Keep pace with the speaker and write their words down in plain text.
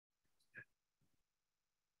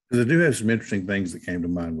Because I do have some interesting things that came to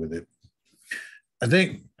mind with it. I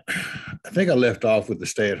think I left off with the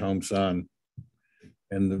stay-at-home son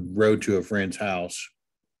and the road to a friend's house.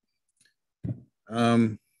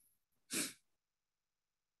 Um,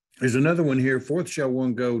 there's another one here. Forth shall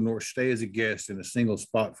one go, nor stay as a guest in a single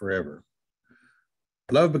spot forever.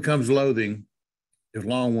 Love becomes loathing if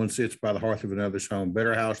long one sits by the hearth of another's home.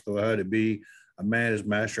 Better house though a hut it be, a man is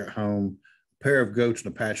master at home. A pair of goats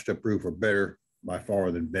and a patched up roof are better by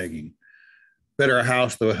far than begging. Better a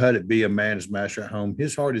house though a hut it be, a man is master at home.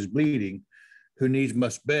 His heart is bleeding, who needs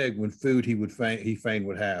must beg when food he fain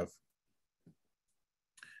would have.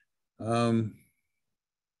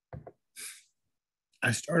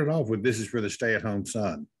 I started off with this is for the stay-at-home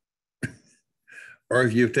son, or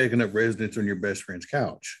if you've taken up residence on your best friend's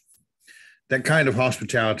couch. That kind of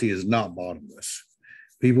hospitality is not bottomless.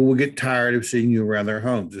 People will get tired of seeing you around their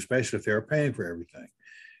homes, especially if they're paying for everything.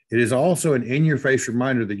 It is also an in-your-face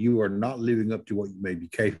reminder that you are not living up to what you may be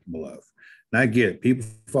capable of. And I get it. People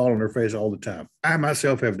fall on their face all the time. I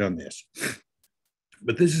myself have done this.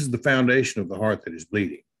 But this is the foundation of the heart that is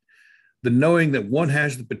bleeding. The knowing that one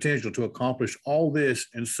has the potential to accomplish all this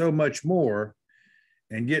and so much more,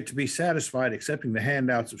 and yet to be satisfied accepting the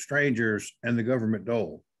handouts of strangers and the government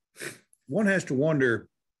dole. One has to wonder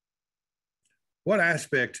what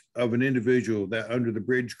aspect of an individual that under the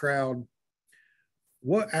bridge crowd,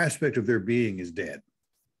 what aspect of their being is dead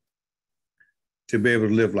to be able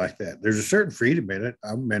to live like that. There's a certain freedom in it.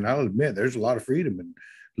 I mean, I'll admit there's a lot of freedom in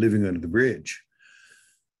living under the bridge.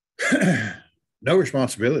 No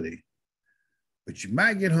responsibility, but you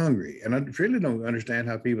might get hungry. And I really don't understand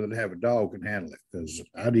how people that have a dog can handle it, because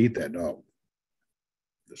I'd eat that dog.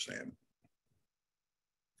 Just saying.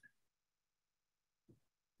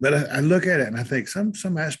 But I look at it and I think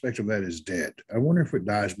some aspect of that is dead. I wonder if it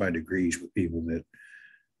dies by degrees with people that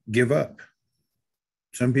give up.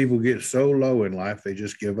 Some people get so low in life, they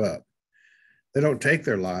just give up. They don't take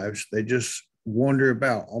their lives. They just wander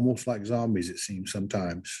about almost like zombies, it seems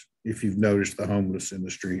sometimes, if you've noticed the homeless in the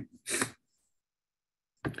street.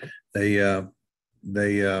 And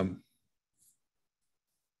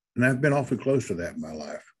I've been awfully close to that in my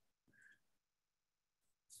life.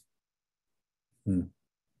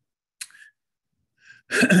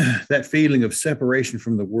 That feeling of separation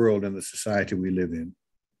from the world and the society we live in.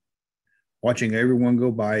 Watching everyone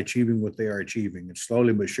go by, achieving what they are achieving, and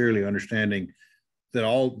slowly but surely understanding that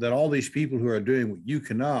all these people who are doing what you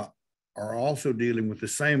cannot are also dealing with the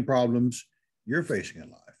same problems you're facing in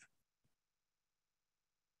life.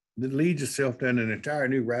 That leads itself down an entire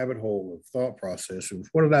new rabbit hole of thought process of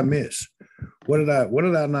what did I miss? What did I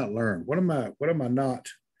not learn? What am I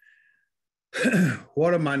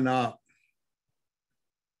not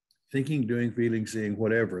thinking, doing, feeling, seeing,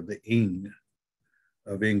 whatever, the ing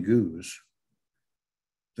of ingoos,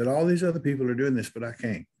 that all these other people are doing this, but I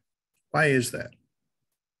can't. Why is that?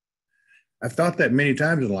 I've thought that many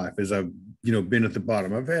times in life as I've, been at the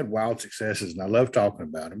bottom. I've had wild successes and I love talking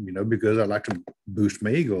about them, because I like to boost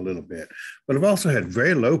my ego a little bit, but I've also had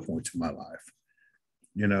very low points in my life,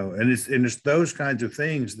 and it's those kinds of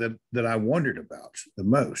things that I wondered about the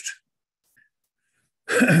most.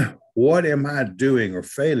 What am I doing or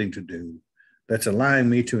failing to do that's allowing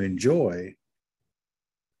me to enjoy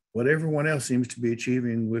what everyone else seems to be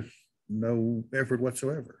achieving with no effort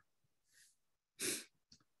whatsoever?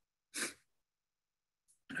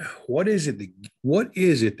 What is it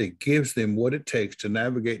that gives them what it takes to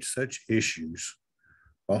navigate such issues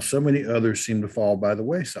while so many others seem to fall by the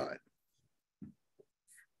wayside?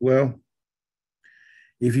 Well,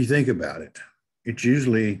 if you think about it, it's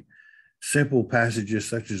usually simple passages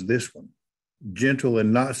such as this one, gentle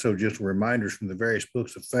and not so gentle reminders from the various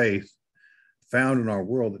books of faith found in our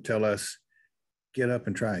world that tell us, get up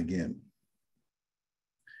and try again.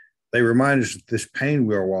 They remind us that this pain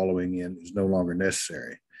we are wallowing in is no longer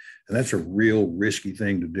necessary. And that's a real risky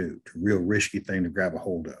thing to do, a real risky thing to grab a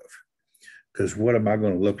hold of. Because what am I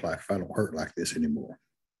going to look like if I don't hurt like this anymore?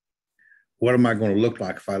 What am I going to look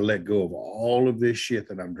like if I let go of all of this shit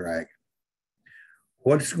that I'm dragging?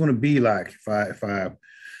 What's it going to be like if I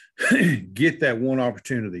get that one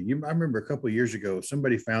opportunity? I remember a couple of years ago,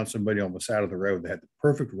 somebody found somebody on the side of the road that had the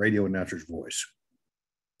perfect radio announcer's voice.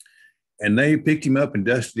 And they picked him up and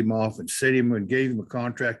dusted him off and set him and gave him a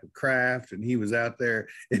contract with Kraft. And he was out there.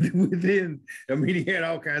 And he had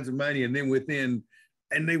all kinds of money. And then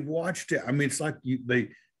and they watched it. I mean, it's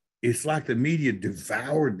like the media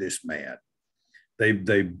devoured this man.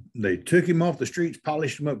 They took him off the streets,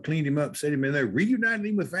 polished him up, cleaned him up, set him in there, reunited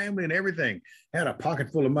him with family and everything. Had a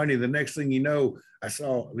pocket full of money. The next thing you know, I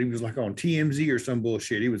saw he was like on TMZ or some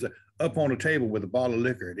bullshit. He was up on a table with a bottle of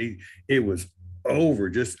liquor. And it was over.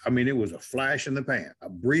 Just, I mean, it was a flash in the pan, a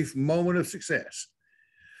brief moment of success.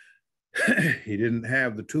 He didn't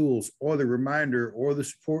have the tools or the reminder or the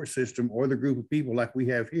support system or the group of people like we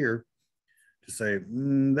have here to say,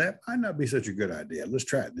 that might not be such a good idea. Let's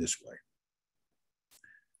try it this way.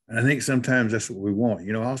 And I think sometimes that's what we want.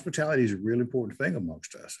 You know, hospitality is a really important thing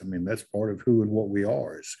amongst us. I mean, that's part of who and what we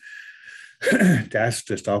are.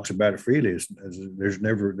 Tacitus talks about it freely. There's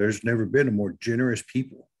never been a more generous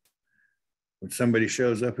people. When somebody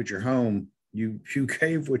shows up at your home, you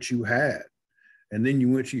gave what you had. And then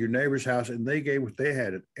you went to your neighbor's house and they gave what they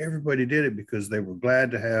had. And everybody did it because they were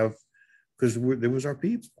glad to have, because there was our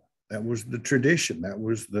people. That was the tradition. That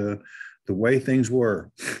was the way things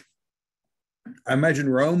were. I imagine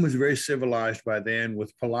Rome was very civilized by then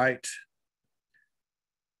with polite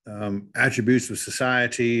attributes of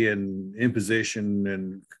society and imposition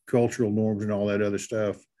and cultural norms and all that other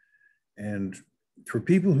stuff. And for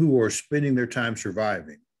people who are spending their time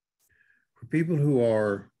surviving, for people who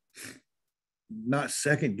are not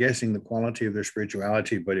second guessing the quality of their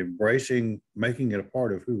spirituality, but embracing, making it a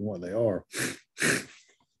part of who and what they are,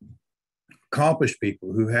 accomplished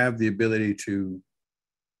people who have the ability to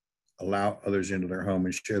allow others into their home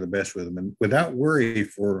and share the best with them and without worry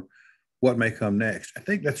for what may come next. I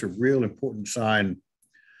think that's a real important sign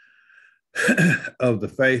of the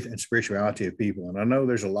faith and spirituality of people. And I know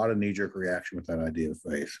there's a lot of knee-jerk reaction with that idea of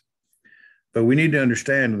faith, but we need to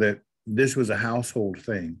understand that this was a household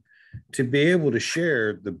thing. To be able to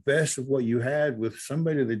share the best of what you had with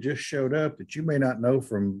somebody that just showed up that you may not know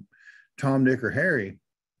from Tom, Dick, or Harry.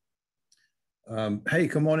 Hey,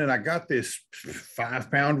 come on in. I got this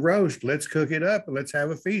 5-pound roast. Let's cook it up and let's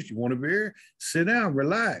have a feast. You want a beer? Sit down,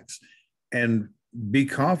 relax, and be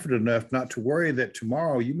confident enough not to worry that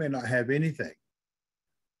tomorrow you may not have anything.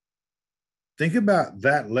 Think about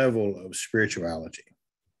that level of spirituality.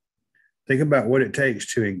 Think about what it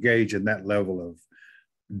takes to engage in that level of,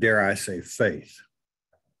 dare I say, faith,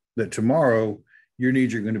 that tomorrow your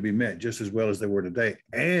needs are going to be met just as well as they were today.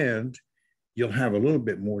 And you'll have a little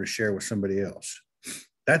bit more to share with somebody else.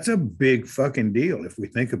 That's a big fucking deal if we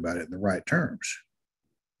think about it in the right terms.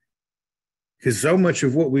 Because so much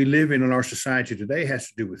of what we live in our society today has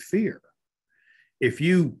to do with fear. If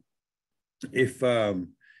you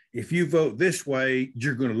vote this way,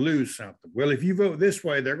 you're going to lose something. Well, if you vote this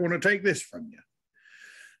way, they're going to take this from you.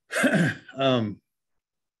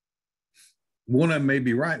 One of them may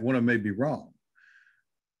be right, one of them may be wrong.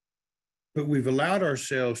 But we've allowed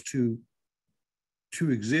ourselves to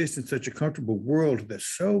exist in such a comfortable world that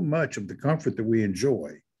so much of the comfort that we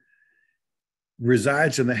enjoy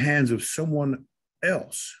resides in the hands of someone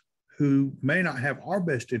else who may not have our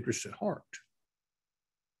best interests at heart.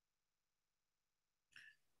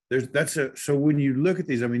 So when you look at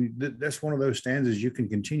these, I mean, that's one of those stanzas you can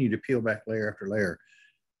continue to peel back layer after layer.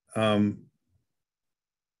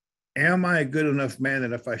 Am I a good enough man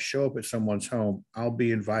that if I show up at someone's home, I'll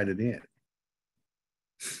be invited in?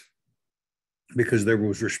 Because there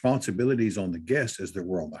was responsibilities on the guest as there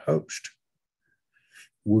were on the host.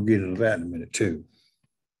 We'll get into that in a minute too.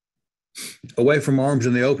 Away from arms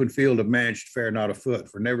in the open field of man should fare not afoot,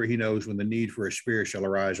 for never he knows when the need for a spear shall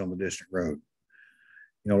arise on the distant road.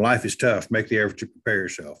 You know, life is tough. Make the effort to prepare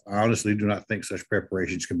yourself. I honestly do not think such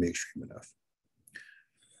preparations can be extreme enough.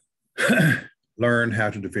 Learn how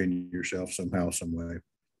to defend yourself somehow, some way.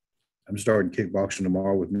 I'm starting kickboxing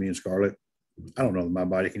tomorrow with me and Scarlett. I don't know that my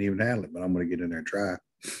body can even handle it, but I'm going to get in there and try.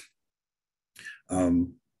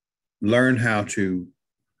 Learn how to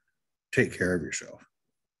take care of yourself.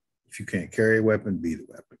 If you can't carry a weapon, be the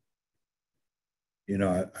weapon. You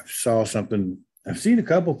know, I saw something. I've seen a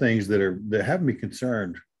couple things that have me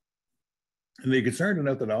concerned, and they're concerned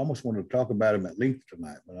enough that I almost wanted to talk about them at length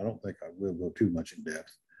tonight, but I don't think I will go too much in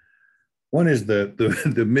depth. One is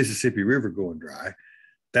the Mississippi River going dry.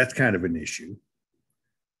 That's kind of an issue.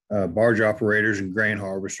 Barge operators and grain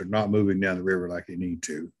harvests are not moving down the river like they need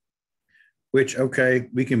to, which, okay,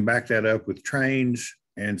 we can back that up with trains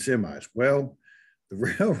and semis. Well, the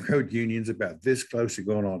railroad union's about this close to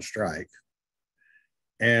going on strike.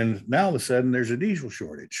 And now all of a sudden there's a diesel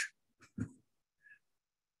shortage.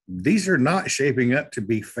 These are not shaping up to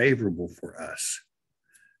be favorable for us.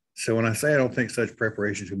 So when I say I don't think such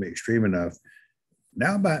preparations can be extreme enough,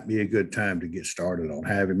 now might be a good time to get started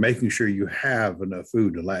on making sure you have enough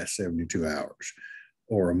food to last 72 hours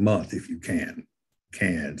or a month if you can.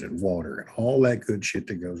 Cans and water and all that good shit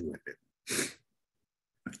that goes with it.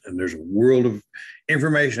 And there's a world of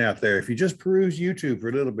information out there. If you just peruse YouTube for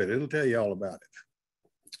a little bit, it'll tell you all about it.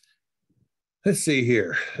 Let's see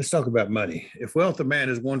here. Let's talk about money. If wealth a man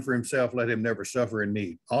is won for himself, let him never suffer in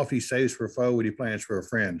need. Oft he saves for a foe when he plans for a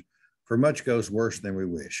friend. for much goes worse than we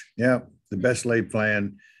wish. Yeah, the best laid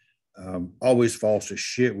plan always falls to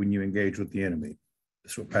shit when you engage with the enemy.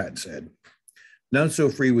 That's what Patton said. None so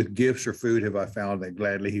free with gifts or food have I found that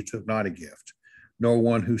gladly he took not a gift, nor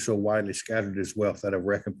one who so widely scattered his wealth that of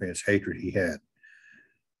recompense hatred he had.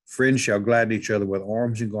 Friends shall gladden each other with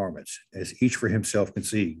arms and garments, as each for himself can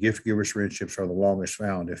see. Gift givers' friendships are the longest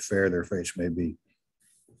found, if fair their fates may be.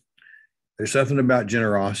 There's something about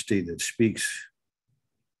generosity that speaks,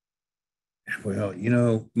 well,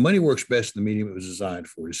 money works best in the medium it was designed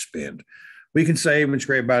for, to spend. We can save and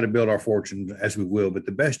scrape by to build our fortune as we will, but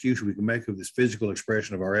the best use we can make of this physical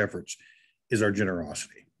expression of our efforts is our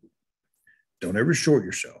generosity. Don't ever short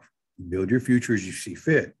yourself. Build your future as you see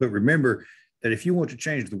fit. But remember that if you want to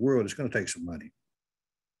change the world, it's going to take some money.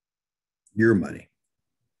 Your money.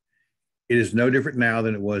 It is no different now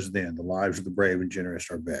than it was then. The lives of the brave and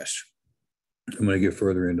generous are best. I'm going to get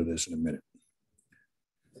further into this in a minute.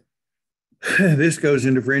 This goes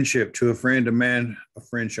into friendship. To a friend, a man, a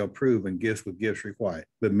friend shall prove, and gifts with gifts requite.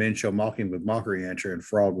 But men shall mock him with mockery answer, and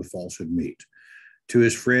fraud with falsehood meet. To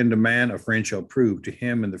his friend, a man, a friend shall prove, to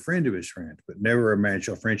him and the friend of his friend. But never a man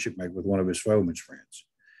shall friendship make with one of his foeman's friends.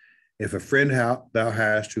 If a friend thou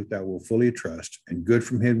hast, who thou wilt fully trust, and good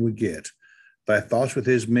from him would get, thy thoughts with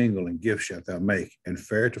his mingle, and gifts shalt thou make, and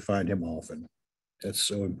fair to find him often. That's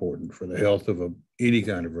so important for the health of any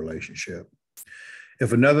kind of relationship.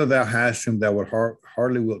 If another thou hast whom thou would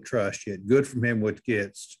hardly wilt trust, yet good from him what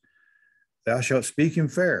getst, thou shalt speak him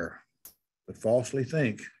fair, but falsely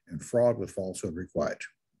think, and fraud with falsehood requite.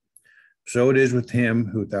 So it is with him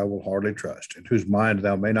who thou wilt hardly trust, and whose mind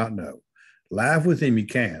thou may not know. Laugh with him you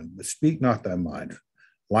can, but speak not thy mind.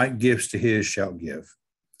 Like gifts to his shalt give.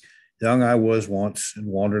 Young I was once, and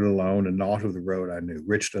wandered alone, and naught of the road I knew.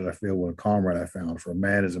 Rich did I feel what a comrade I found, for a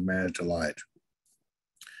man is a man's delight.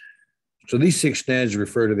 So these 6 stanzas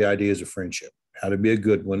refer to the ideas of friendship, how to be a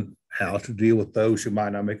good one, how to deal with those who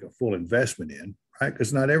might not make a full investment in, right?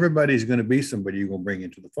 Because not everybody's going to be somebody you're going to bring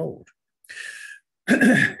into the fold.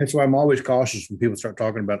 That's why I'm always cautious when people start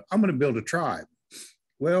talking about, I'm going to build a tribe.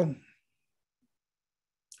 Well,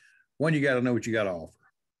 one, you got to know what you got to offer.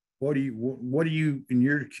 What do you in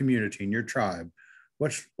your community, in your tribe,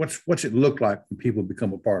 what's it look like when people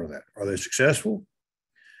become a part of that? Are they successful?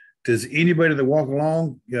 Does anybody that walk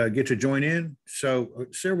along get to join in? So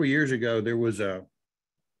several years ago, there was a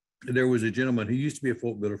gentleman who used to be a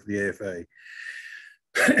folk builder for the AFA.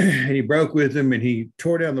 And he broke with them, and he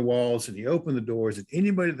tore down the walls, and he opened the doors, and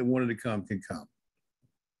anybody that wanted to come can come.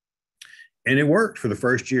 And it worked for the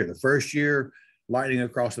first year. The first year, Lightning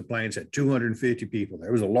Across the Plains had 250 people.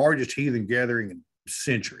 There was the largest heathen gathering in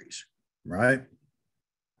centuries, right?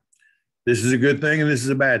 This is a good thing, and this is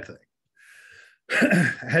a bad thing.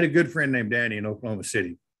 I had a good friend named Danny in Oklahoma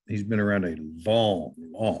City. He's been around a long,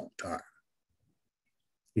 long time.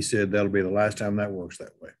 He said that'll be the last time that works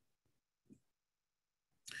that way.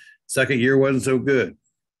 Second year wasn't so good.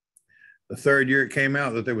 The third year it came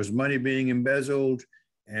out that there was money being embezzled,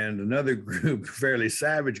 and another group, fairly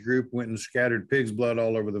savage group, went and scattered pig's blood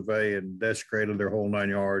all over the Bay and desecrated their whole 9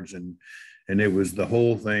 yards. And it was, the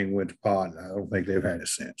whole thing went to pot. I don't think they've had it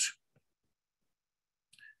since.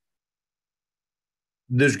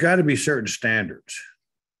 There's got to be certain standards.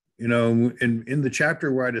 In the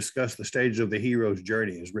chapter where I discuss the stages of the hero's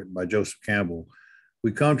journey, as written by Joseph Campbell,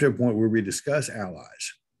 we come to a point where we discuss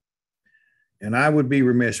allies. And I would be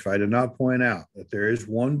remiss if I did not point out that there is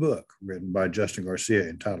one book written by Justin Garcia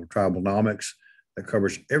entitled Tribalnomics that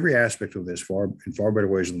covers every aspect of this in far better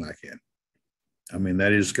ways than I can. I mean,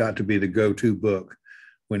 that has got to be the go-to book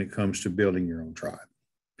when it comes to building your own tribe,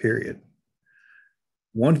 period.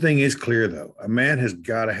 One thing is clear, though. A man has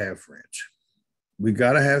got to have friends. We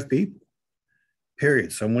got to have people,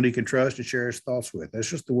 period. Someone he can trust and share his thoughts with. That's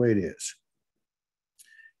just the way it is.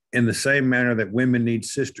 In the same manner that women need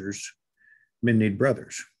sisters, men need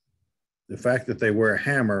brothers. The fact that they wear a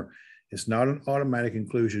hammer is not an automatic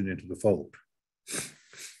inclusion into the fold.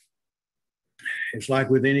 It's like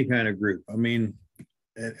with any kind of group. I mean,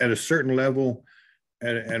 at a certain level,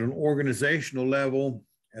 at an organizational level,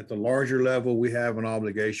 at the larger level, we have an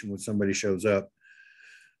obligation when somebody shows up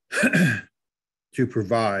to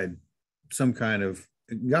provide some kind of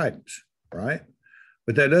guidance, right?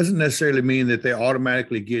 But that doesn't necessarily mean that they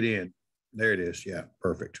automatically get in. There it is. Yeah,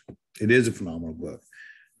 perfect. It is a phenomenal book.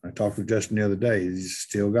 I talked with Justin the other day. He's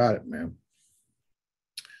still got it, man.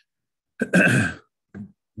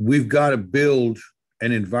 We've got to build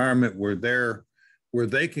an environment where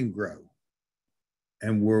they can grow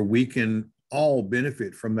and where we can all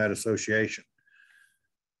benefit from that association.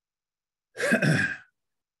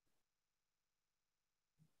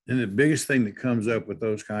 And the biggest thing that comes up with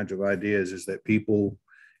those kinds of ideas is that people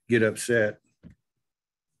get upset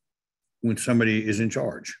when somebody is in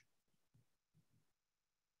charge.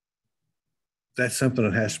 That's something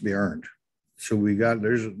that has to be earned. So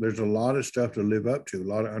there's a lot of stuff to live up to, a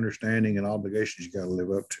lot of understanding and obligations you got to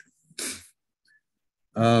live up to.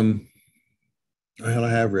 I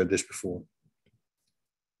have read this before.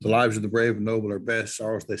 The lives of the brave and noble are best,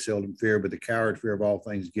 sorrows they seldom fear, but the coward fear of all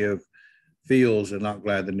things feels and not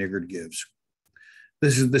glad the niggard gives.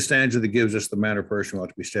 This is the stanza that gives us the manner of person we ought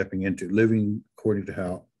to be stepping into, living according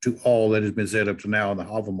to all that has been said up to now in the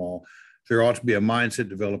Hovamol. There ought to be a mindset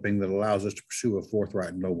developing that allows us to pursue a forthright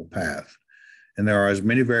and noble path. And there are as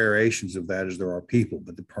many variations of that as there are people,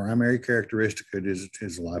 but the primary characteristic of it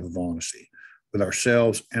is a life of honesty with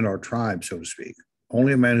ourselves and our tribe, so to speak.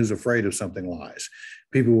 Only a man who's afraid of something lies.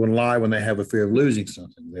 People will lie when they have a fear of losing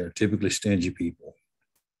something. They're typically stingy people.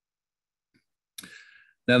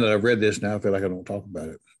 Now that I've read this, now I feel like I don't talk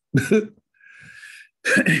about it.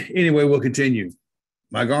 Anyway, we'll continue.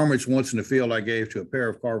 My garments once in the field I gave to a pair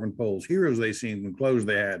of carven poles. Heroes they seemed and clothes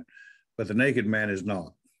they had, but the naked man is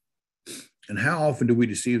not. And how often do we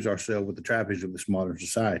deceive ourselves with the trappings of this modern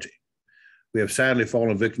society? We have sadly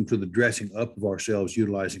fallen victim to the dressing up of ourselves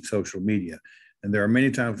utilizing social media. And there are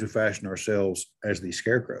many times we fashion ourselves as these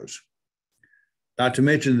scarecrows. Not to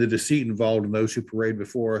mention the deceit involved in those who parade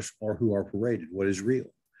before us or who are paraded. What is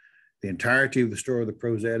real? The entirety of the story of the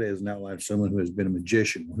prose Edda is an outline of someone who has been a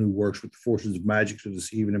magician, one who works with the forces of magic to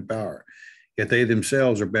deceive and empower. Yet they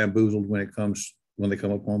themselves are bamboozled when they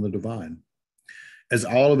come upon the divine. As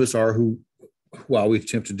all of us are while we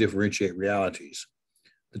attempt to differentiate realities.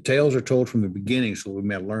 The tales are told from the beginning so we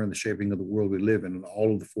may learn the shaping of the world we live in and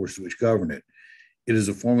all of the forces which govern it. It is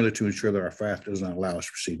a formula to ensure that our path does not allow us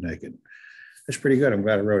to proceed naked. That's pretty good. I'm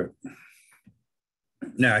glad I wrote it.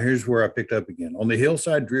 Now, here's where I picked up again. On the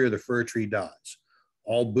hillside drear, the fir tree dies,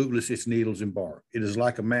 all bootless its needles and bark. It is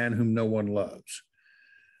like a man whom no one loves.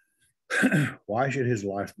 Why should his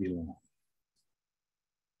life be long?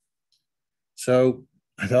 So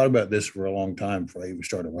I thought about this for a long time before I even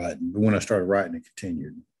started writing. But when I started writing, it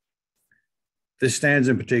continued. This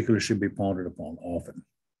stanza in particular should be pondered upon often.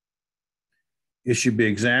 It should be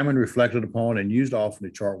examined, reflected upon, and used often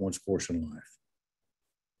to chart one's course in life.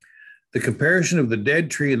 The comparison of the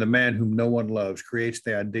dead tree and the man whom no one loves creates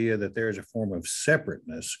the idea that there is a form of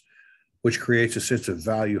separateness which creates a sense of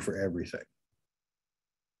value for everything.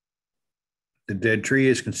 The dead tree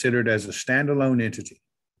is considered as a standalone entity.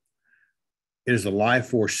 It is a life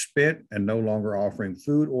force spent and no longer offering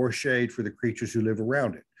food or shade for the creatures who live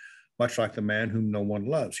around it. Much like the man whom no one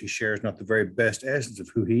loves, he shares not the very best essence of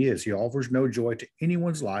who he is. He offers no joy to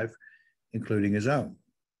anyone's life, including his own.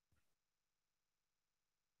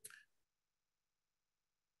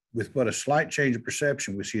 With but a slight change of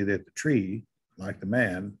perception, we see that the tree, like the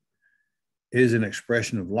man, is an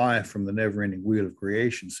expression of life from the never-ending wheel of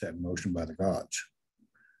creation set in motion by the gods.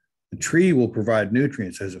 The tree will provide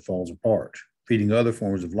nutrients as it falls apart, feeding other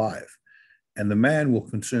forms of life, and the man will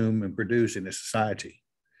consume and produce in a society.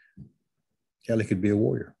 Kelly could be a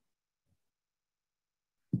warrior.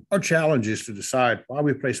 Our challenge is to decide why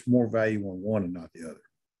we place more value on one and not the other.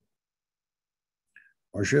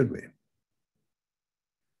 Or should we?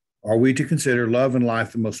 Are we to consider love and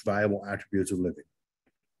life the most valuable attributes of living?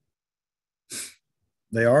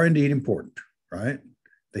 They are indeed important, right?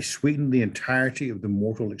 They sweeten the entirety of the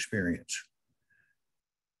mortal experience.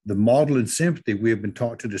 The model and sympathy we have been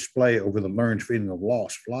taught to display over the learned feeling of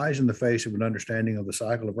loss flies in the face of an understanding of the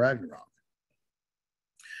cycle of Ragnarok.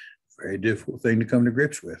 Very difficult thing to come to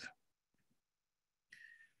grips with.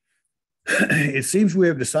 It seems we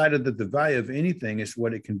have decided that the value of anything is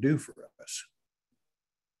what it can do for us.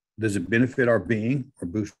 Does it benefit our being or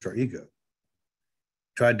boost our ego?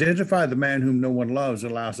 To identify the man whom no one loves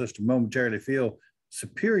allows us to momentarily feel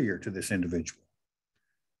superior to this individual.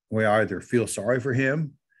 We either feel sorry for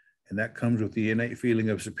him, and that comes with the innate feeling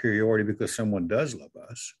of superiority because someone does love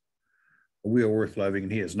us, or we are worth loving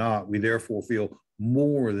and he is not. We therefore feel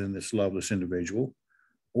more than this loveless individual,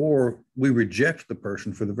 or we reject the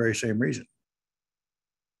person for the very same reason.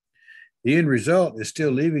 The end result is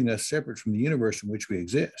still leaving us separate from the universe in which we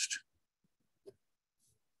exist.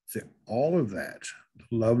 So all of that, the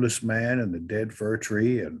loveless man and the dead fir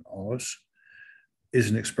tree and us,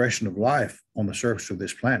 is an expression of life on the surface of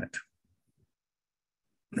this planet.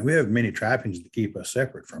 And we have many trappings that keep us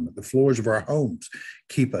separate from it. The floors of our homes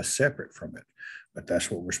keep us separate from it. But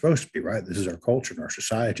that's what we're supposed to be, right? This is our culture and our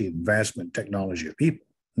society, advancement, and technology of people.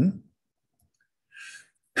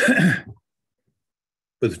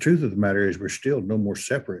 But the truth of the matter is we're still no more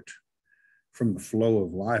separate from the flow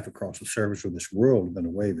of life across the surface of this world than a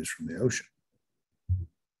wave is from the ocean.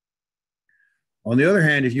 On the other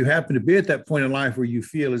hand, if you happen to be at that point in life where you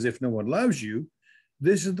feel as if no one loves you,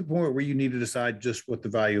 this is the point where you need to decide just what the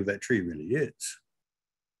value of that tree really is.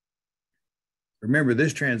 Remember,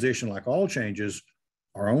 this transition, like all changes,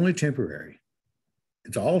 are only temporary.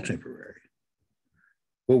 It's all temporary.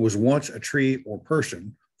 What was once a tree or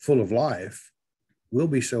person full of life will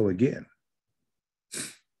be so again.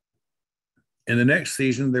 In the next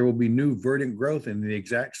season, there will be new verdant growth in the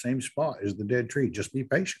exact same spot as the dead tree. Just be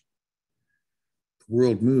patient. The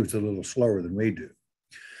world moves a little slower than we do.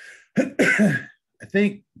 I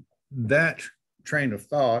think that train of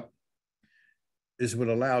thought is what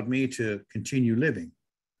allowed me to continue living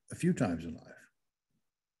a few times in life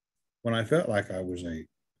when I felt like I was a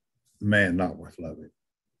man not worth loving,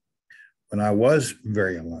 when I was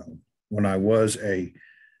very alone, when I was a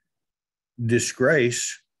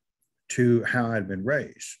disgrace to how I'd been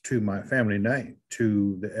raised, to my family name,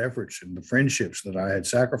 to the efforts and the friendships that I had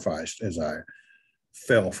sacrificed as I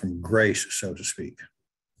fell from grace, so to speak.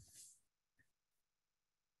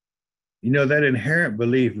 You know, that inherent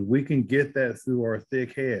belief, if we can get that through our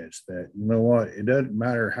thick heads, that, you know what, it doesn't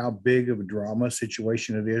matter how big of a drama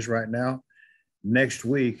situation it is right now, next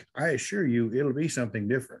week, I assure you, it'll be something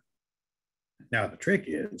different. Now, the trick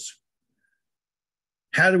is,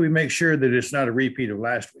 how do we make sure that it's not a repeat of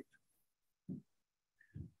last week?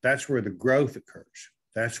 That's where the growth occurs.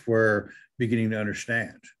 That's where beginning to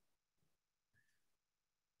understand.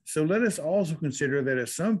 So let us also consider that at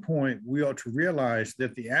some point we ought to realize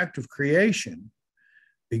that the act of creation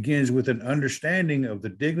begins with an understanding of the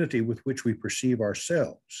dignity with which we perceive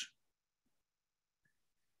ourselves.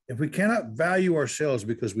 If we cannot value ourselves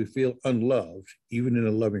because we feel unloved, even in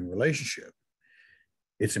a loving relationship,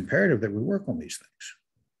 it's imperative that we work on these things.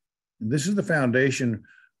 And this is the foundation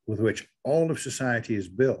with which all of society is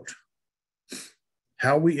built.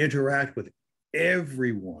 How we interact with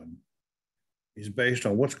everyone is based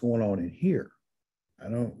on what's going on in here. I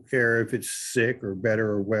don't care if it's sick or better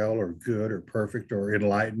or well or good or perfect or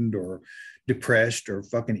enlightened or depressed or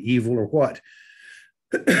fucking evil or what.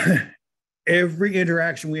 Every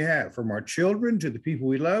interaction we have, from our children to the people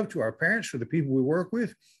we love, to our parents, to the people we work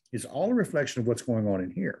with, is all a reflection of what's going on in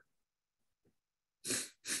here.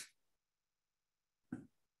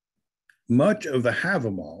 Much of the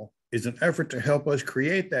Hovamol is an effort to help us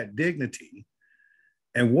create that dignity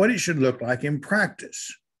and what it should look like in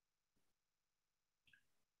practice.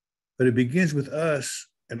 But it begins with us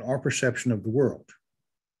and our perception of the world.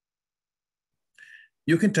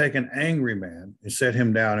 You can take an angry man and set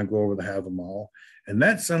him down and go over the Hovamol, and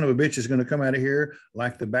that son of a bitch is going to come out of here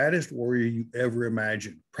like the baddest warrior you ever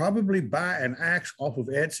imagined. Probably buy an axe off of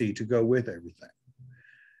Etsy to go with everything,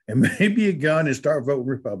 and maybe a gun and start voting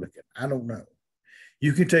Republican. I don't know.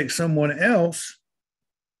 You can take someone else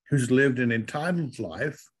who's lived an entitled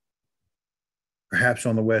life, perhaps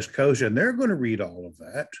on the West Coast, and they're going to read all of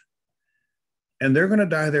that, and they're going to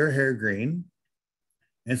dye their hair green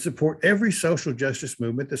and support every social justice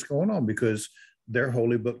movement that's going on because their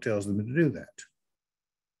holy book tells them to do that.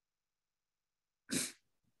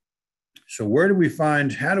 So where do we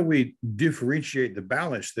find, how do we differentiate the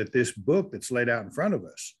balance that this book that's laid out in front of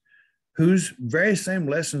us, whose very same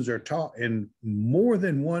lessons are taught in more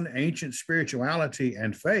than one ancient spirituality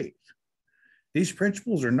and faith? These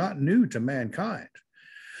principles are not new to mankind.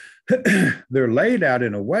 They're laid out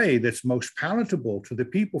in a way that's most palatable to the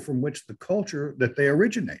people from which the culture that they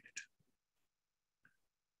originated.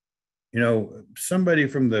 You know, somebody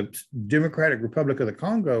from the Democratic Republic of the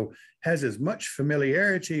Congo has as much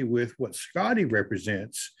familiarity with what Scotty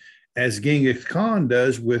represents as Genghis Khan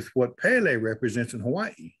does with what Pele represents in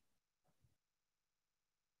Hawaii.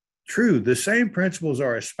 True, the same principles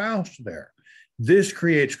are espoused there. This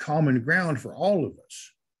creates common ground for all of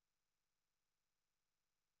us.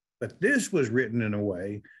 But this was written in a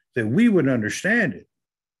way that we would understand it.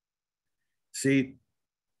 See,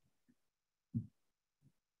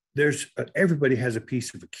 everybody has a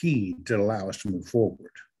piece of a key to allow us to move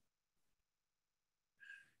forward.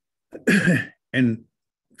 And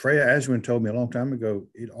Freya Aswin told me a long time ago,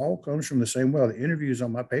 it all comes from the same well. The interview's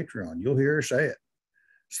on my Patreon. You'll hear her say it.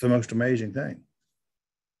 It's the most amazing thing.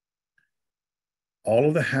 All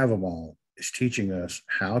of the Hovamol is teaching us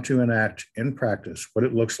how to enact in practice what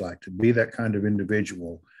it looks like to be that kind of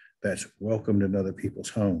individual that's welcomed in other people's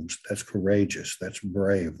homes, that's courageous, that's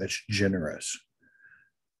brave, that's generous.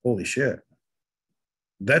 Holy shit.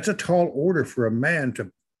 That's a tall order for a man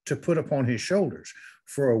to put upon his shoulders,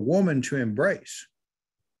 for a woman to embrace.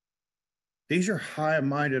 These are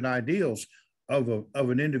high-minded ideals of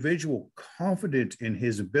an individual confident in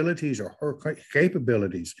his abilities or her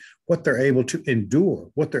capabilities, what they're able to endure,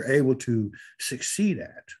 what they're able to succeed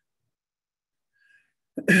at.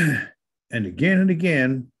 And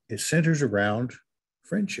again, it centers around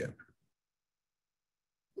friendship.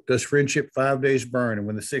 Does friendship 5 days burn? And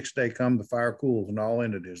when the sixth day comes, the fire cools, and all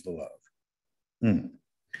in it is the love.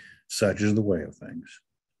 Such is the way of things.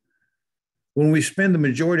 When we spend the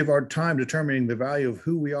majority of our time determining the value of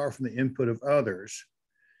who we are from the input of others,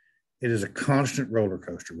 it is a constant roller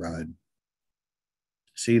coaster ride.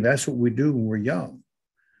 See, that's what we do when we're young.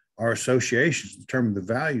 Our associations determine the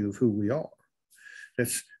value of who we are.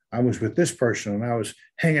 I was with this person, and I was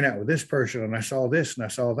hanging out with this person, and I saw this and I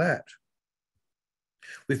saw that.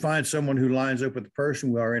 We find someone who lines up with the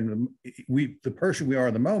person we are in the person we are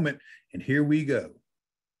in the moment, and here we go.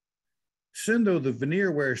 Soon, though, the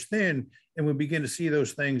veneer wears thin, and we begin to see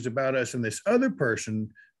those things about us and this other person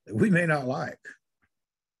that we may not like.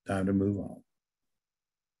 Time to move on.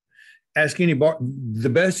 Ask any the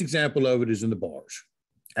best example of it is in the bars.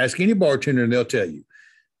 Ask any bartender, and they'll tell you.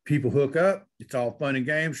 People hook up, it's all fun and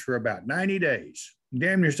games for about 90 days. You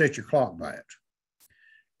damn near set your clock by it.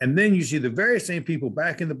 And then you see the very same people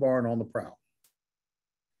back in the bar and on the prowl.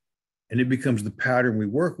 And it becomes the pattern we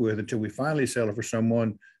work with until we finally settle for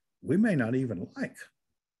someone we may not even like.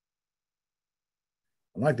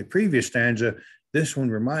 Unlike the previous stanza, this one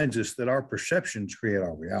reminds us that our perceptions create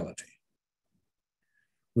our reality.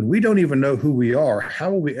 When we don't even know who we are, how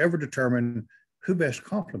will we ever determine who best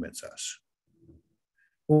compliments us?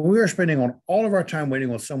 When we are spending all of our time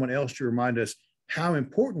waiting on someone else to remind us how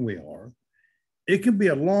important we are, it can be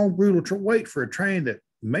a long, brutal wait for a train that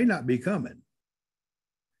may not be coming.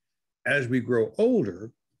 As we grow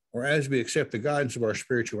older, or as we accept the guidance of our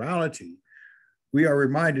spirituality, we are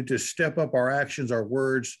reminded to step up our actions, our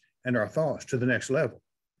words, and our thoughts to the next level.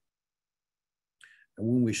 And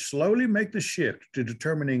when we slowly make the shift to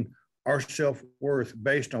determining our self-worth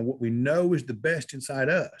based on what we know is the best inside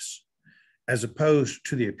us, as opposed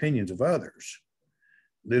to the opinions of others,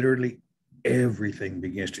 literally everything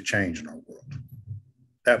begins to change in our world.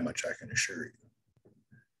 That much I can assure you.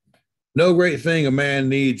 No great thing a man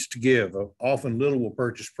needs to give. Often little will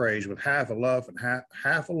purchase praise. With half a loaf and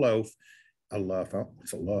half a loaf,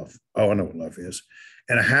 it's a loaf. Oh, I know what loaf is.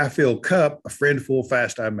 And a half-filled cup, a friend full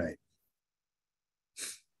fast I made.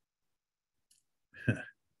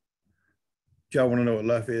 Y'all want to know what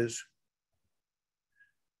loaf is?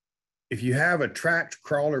 If you have a tracked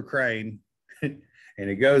crawler crane and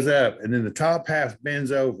it goes up and then the top half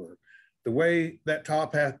bends over, the way that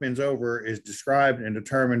top half bends over is described and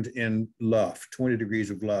determined in luft, 20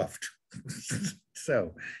 degrees of luft.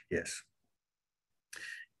 So, yes.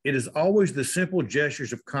 It is always the simple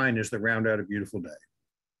gestures of kindness that round out a beautiful day.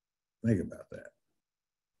 Think about that.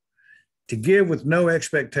 To give with no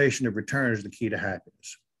expectation of return is the key to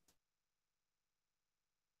happiness.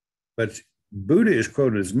 But Buddha is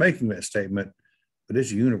quoted as making that statement, but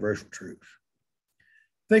it's a universal truth.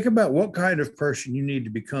 Think about what kind of person you need to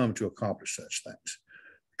become to accomplish such things.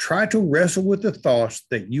 Try to wrestle with the thoughts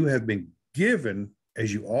that you have been given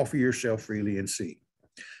as you offer yourself freely and see.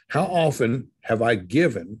 How often have I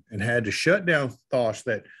given and had to shut down thoughts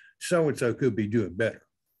that so-and-so could be doing better?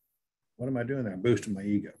 What am I doing there? I'm boosting my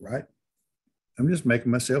ego, right? I'm just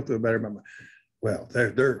making myself feel better about well,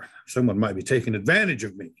 someone might be taking advantage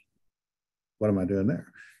of me. What am I doing there?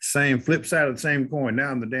 Same flip side of the same coin.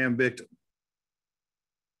 Now I'm the damn victim.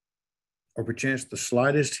 Or perchance the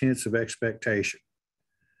slightest hints of expectation.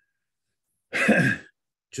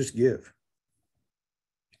 Just give.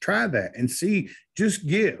 Try that and see, just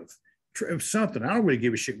give. Try something. I don't really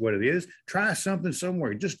give a shit what it is. Try something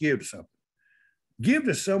somewhere. Just give to something. Give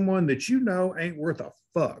to someone that you know ain't worth a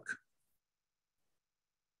fuck.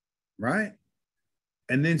 Right?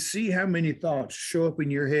 And then see how many thoughts show up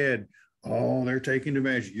in your head. Oh, they're taking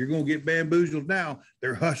advantage. You're going to get bamboozled now.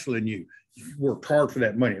 They're hustling you. You worked hard for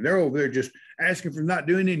that money. They're over there just asking for not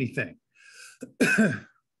doing anything.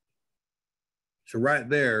 So right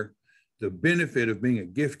there, the benefit of being a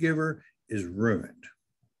gift giver is ruined.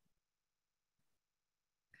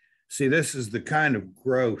 See, this is the kind of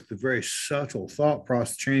growth, the very subtle thought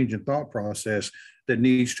process, change in thought process that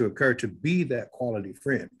needs to occur to be that quality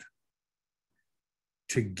friend.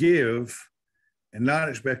 To give and not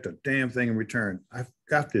expect a damn thing in return. I've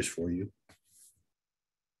got this for you.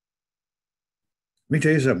 Let me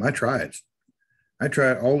tell you something. I try it. I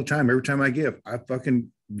try it all the time. Every time I give, I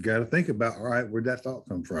fucking got to think about, all right, where'd that thought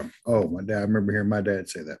come from? Oh, my dad, I remember hearing my dad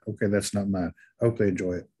say that. Okay, that's not mine. I hope they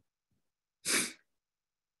enjoy it.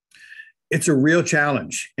 It's a real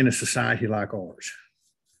challenge in a society like ours.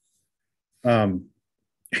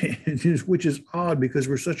 which is odd because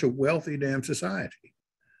we're such a wealthy damn society.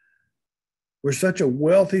 We're such a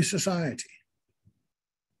wealthy society.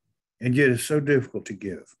 And yet it's so difficult to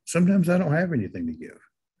give. Sometimes I don't have anything to give.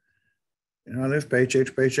 You know, I live paycheck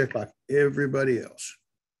to paycheck like everybody else,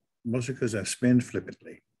 mostly because I spend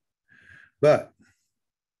flippantly. But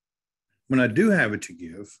when I do have it to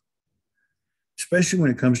give, especially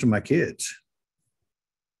when it comes to my kids,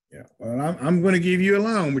 yeah, well, I'm going to give you a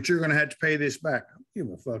loan, but you're going to have to pay this back. I don't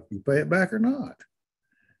give a fuck if you pay it back or not.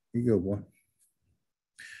 You go, boy.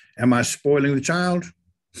 Am I spoiling the child?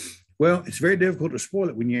 Well, it's very difficult to spoil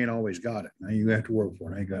it when you ain't always got it. Now you have to work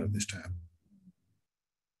for it. I ain't got it this time.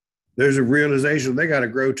 There's a realization they got to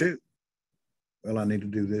grow too. Well, I need to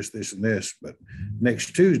do this, this, and this, but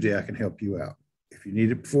next Tuesday I can help you out. If you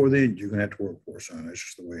need it before then, you're going to have to work for it, son. That's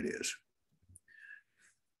just the way it is.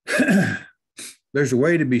 There's a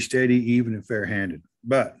way to be steady, even and fair-handed,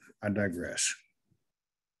 but I digress.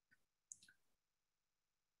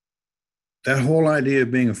 That whole idea of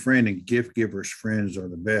being a friend and gift givers' friends are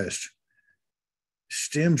the best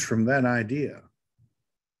stems from that idea.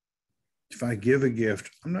 If I give a gift,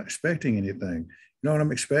 I'm not expecting anything. You know what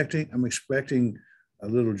I'm expecting? I'm expecting a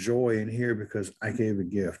little joy in here because I gave a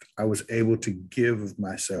gift. I was able to give of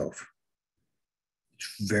myself.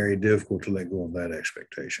 It's very difficult to let go of that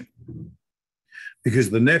expectation. Because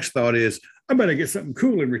the next thought is, I better get something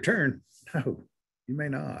cool in return. No, you may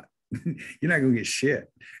not. You're not going to get shit.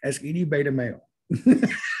 Ask any beta male.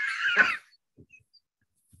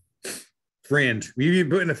 Friend. If you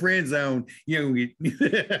put in the friend zone, you're going to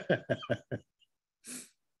get.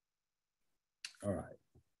 All right.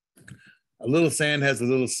 A little sand has a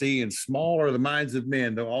little sea, and small are the minds of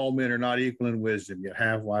men, though all men are not equal in wisdom, yet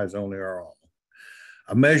half wise only are all.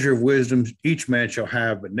 A measure of wisdom each man shall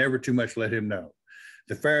have, but never too much let him know.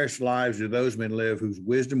 The fairest lives do those men live whose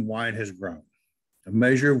wisdom wine has grown. A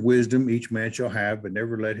measure of wisdom each man shall have, but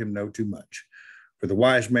never let him know too much. For the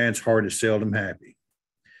wise man's heart is seldom happy.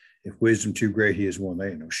 If wisdom too great, he is one. They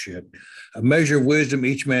ain't no shit. A measure of wisdom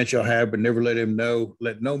each man shall have, but never let him know.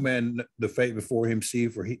 Let no man the fate before him see,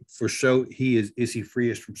 for so he is he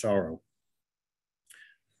freest from sorrow.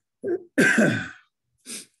 I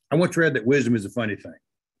once read that wisdom is a funny thing.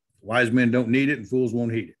 Wise men don't need it, and fools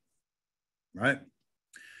won't heed it. Right?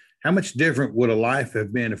 How much different would a life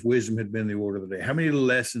have been if wisdom had been the order of the day? How many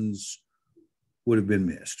lessons would have been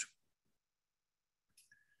missed?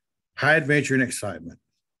 High adventure and excitement.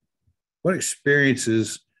 What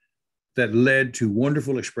experiences that led to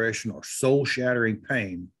wonderful expression or soul-shattering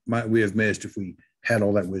pain might we have missed if we had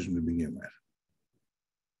all that wisdom to begin with?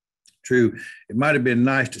 True, it might have been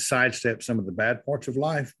nice to sidestep some of the bad parts of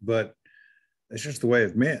life, but that's just the way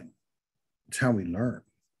of men. It's how we learn.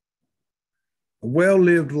 A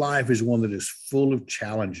well-lived life is one that is full of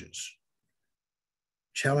challenges.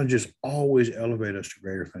 Challenges always elevate us to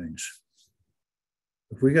greater things.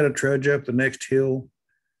 If we got to trudge up the next hill,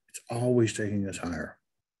 it's always taking us higher.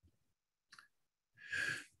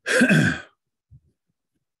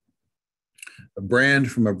 A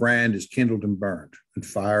brand from a brand is kindled and burned, and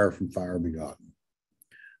fire from fire begotten.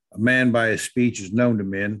 A man by his speech is known to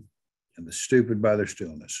men, and the stupid by their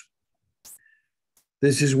stillness.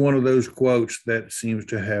 This is one of those quotes that seems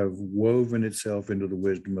to have woven itself into the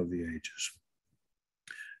wisdom of the ages.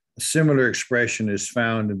 A similar expression is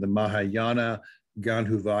found in the Mahayana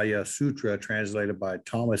Ganhuvaya Sutra, translated by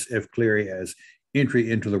Thomas F. Cleary as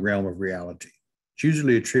entry into the realm of reality. It's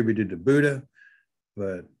usually attributed to Buddha,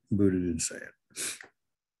 but Buddha didn't say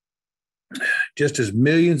it. Just as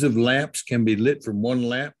millions of lamps can be lit from one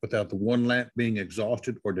lamp without the one lamp being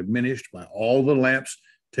exhausted or diminished by all the lamps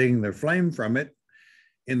taking their flame from it,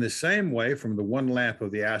 in the same way, from the one lamp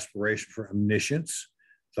of the aspiration for omniscience,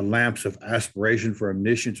 the lamps of aspiration for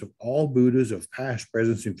omniscience of all Buddhas of past,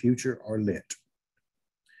 present, and future are lit.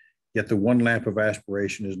 Yet the one lamp of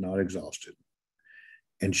aspiration is not exhausted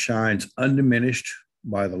and shines undiminished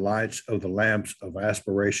by the lights of the lamps of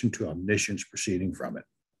aspiration to omniscience proceeding from it.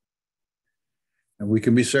 And we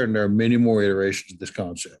can be certain there are many more iterations of this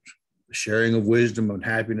concept. The sharing of wisdom and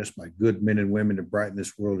happiness by good men and women to brighten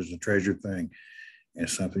this world is a treasured thing, and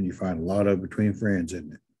it's something you find a lot of between friends,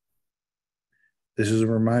 isn't it? This is a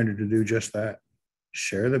reminder to do just that.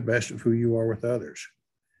 Share the best of who you are with others,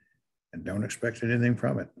 and don't expect anything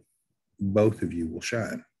from it. Both of you will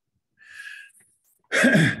shine.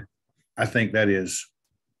 I think that is,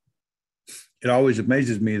 it always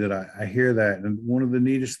amazes me that I hear that. And one of the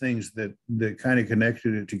neatest things that kind of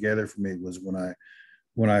connected it together for me was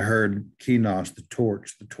when I heard Kinos,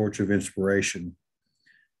 the torch of inspiration,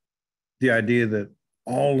 the idea that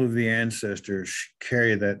all of the ancestors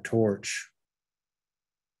carry that torch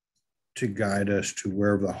to guide us to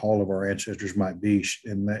wherever the hall of our ancestors might be.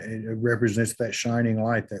 And it represents that shining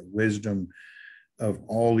light, that wisdom of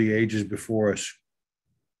all the ages before us,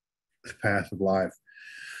 the path of life.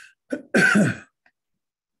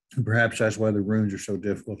 Perhaps that's why the runes are so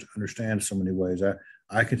difficult to understand in so many ways.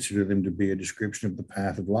 I consider them to be a description of the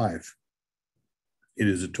path of life. It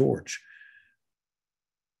is a torch.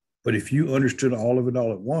 But if you understood all of it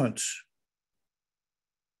all at once,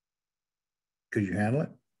 could you handle it?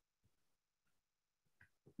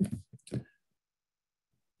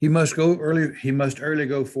 He must early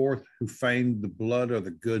go forth who fain the blood or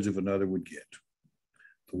the goods of another would get.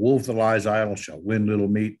 The wolf that lies idle shall win little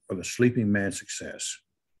meat, or the sleeping man success.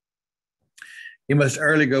 He must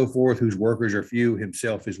early go forth whose workers are few,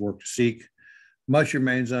 himself his work to seek. Much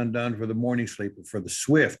remains undone for the morning sleeper, for the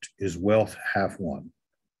swift is wealth half won.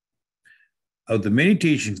 Of the many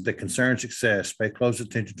teachings that concern success, pay close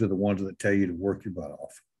attention to the ones that tell you to work your butt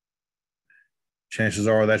off. Chances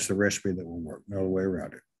are that's the recipe that will work, no other way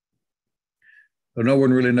around it. Though no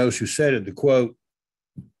one really knows who said it, the quote,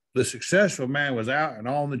 "The successful man was out and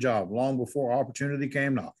on the job long before opportunity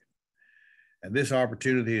came knocking. And this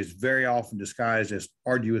opportunity is very often disguised as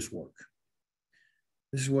arduous work."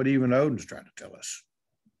 This is what even Odin's trying to tell us.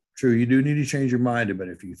 True, you do need to change your mind about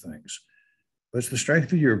a few things, but it's the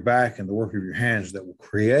strength of your back and the work of your hands that will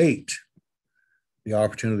create the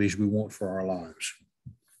opportunities we want for our lives.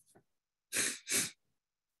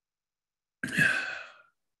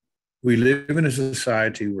 We live in a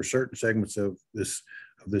society where certain segments of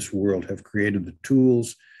this world have created the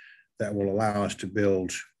tools that will allow us to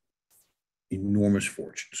build enormous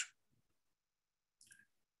fortunes.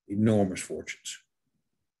 Enormous fortunes.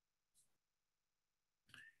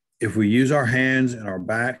 If we use our hands and our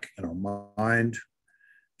back and our mind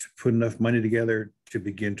to put enough money together to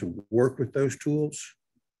begin to work with those tools,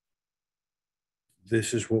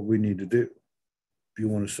 this is what we need to do. If you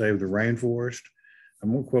want to save the rainforest,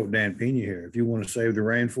 I'm going to quote Dan Pena here. If you want to save the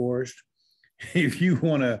rainforest, if you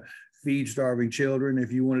want to feed starving children,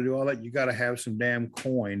 if you want to do all that, you got to have some damn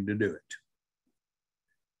coin to do it.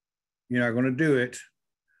 You're not going to do it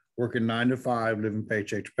working 9 to 5, living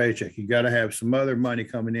paycheck to paycheck. You got to have some other money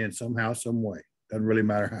coming in somehow, some way. Doesn't really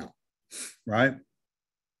matter how, right?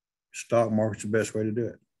 Stock market's the best way to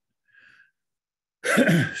do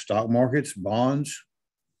it. Stock markets, bonds.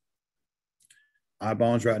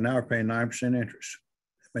 I-bonds right now are paying 9% interest.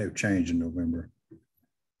 It may have changed in November.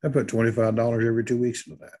 I put $25 every 2 weeks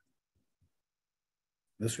into that.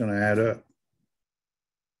 That's going to add up.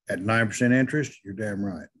 At 9% interest, you're damn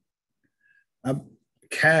right.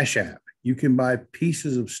 Cash App. You can buy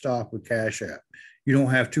pieces of stock with Cash App. You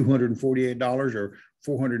don't have $248 or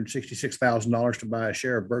 $466,000 to buy a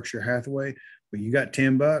share of Berkshire Hathaway, but you got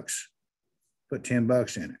 $10, put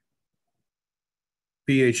 $10 in it.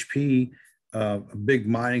 BHP, a big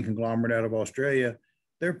mining conglomerate out of Australia,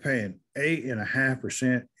 they're paying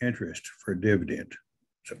 8.5% interest for a dividend.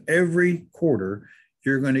 So every quarter,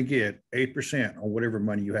 you're going to get 8% on whatever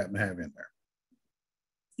money you happen to have in there.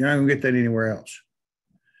 You're not going to get that anywhere else.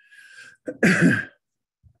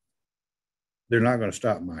 They're not going to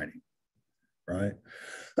stop mining, right?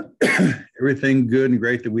 Everything good and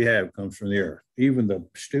great that we have comes from the earth. Even the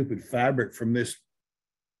stupid fabric from this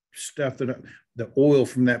stuff, the oil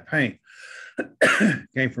from that paint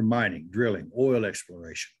came from mining, drilling, oil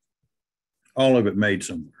exploration. All of it made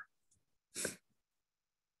somewhere.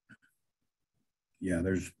 Yeah,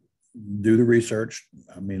 do the research.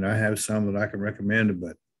 I mean, I have some that I can recommend,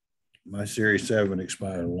 but my Series 7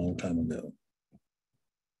 expired a long time ago.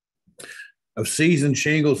 Of seasoned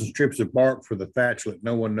shingles and strips of bark for the thatch, let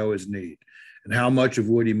no one know his need, and how much of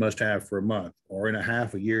wood he must have for a month, or in a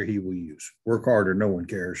half a year he will use. Work harder, no one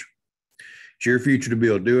cares. It's your future to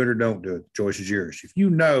build. Do it or don't do it. The choice is yours. If you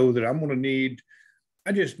know that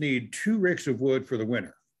I just need 2 ricks of wood for the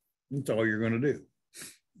winter, that's all you're going to do.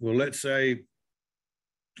 Well, let's say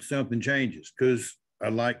something changes, because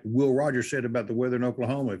like Will Rogers said about the weather in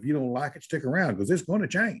Oklahoma, if you don't like it, stick around, because it's going to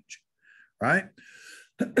change, right?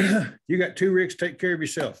 You got 2 ricks, take care of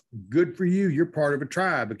yourself. Good for you. You're part of a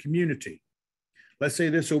tribe, a community. Let's say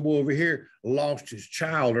this old boy over here lost his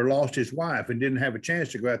child or lost his wife and didn't have a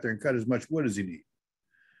chance to go out there and cut as much wood as he needed.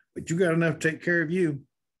 But you got enough to take care of you.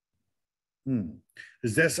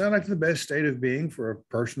 Does that sound like the best state of being for a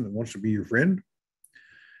person that wants to be your friend?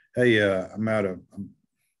 Hey, I'm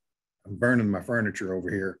burning my furniture over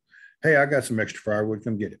here. Hey, I got some extra firewood.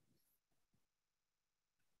 Come get it.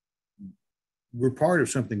 We're part of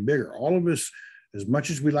something bigger. All of us, as much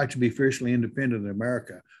as we like to be fiercely independent in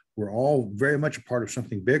America, we're all very much a part of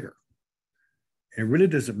something bigger. It really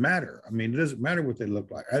doesn't matter. I mean, it doesn't matter what they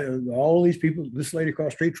look like. All these people, this lady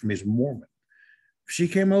across the street from me is a Mormon. If she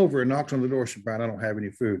came over and knocked on the door, she said, Bryan, I don't have any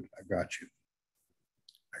food. I got you.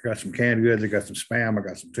 I got some canned goods. I got some Spam. I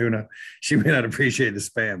got some tuna. She may not appreciate the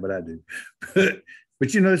Spam, but I do.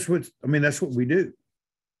 But you know, that's what we do.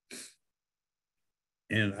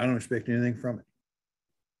 And I don't expect anything from it.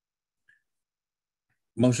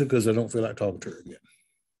 Mostly because I don't feel like talking to her again.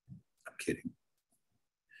 I'm kidding.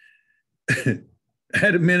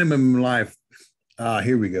 At a minimum in life,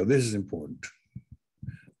 here we go. This is important.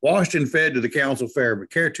 Washed and fed to the council fare, but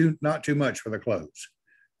care not too much for their clothes.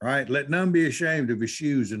 Right? Let none be ashamed of his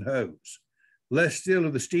shoes and hose. Less still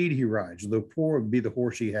of the steed he rides, though poor be the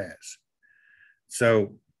horse he has.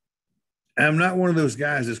 So I'm not one of those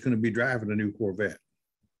guys that's going to be driving a new Corvette.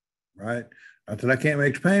 Right? Not that I can't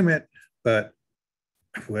make the payment, but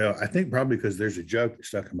well, I think probably because there's a joke that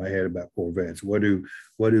stuck in my head about Corvettes. What do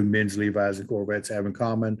men's Levi's and Corvettes have in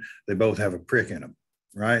common? They both have a prick in them,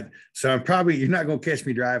 right? So you're not going to catch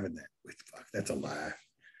me driving that. Fuck, that's a lie.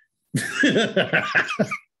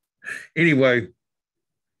 Anyway,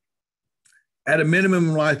 at a minimum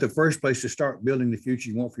in life, the first place to start building the future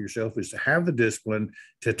you want for yourself is to have the discipline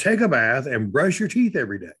to take a bath and brush your teeth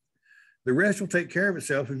every day. The rest will take care of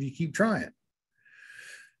itself if you keep trying,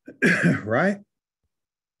 right?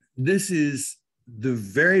 This is the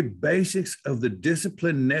very basics of the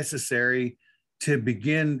discipline necessary to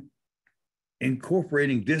begin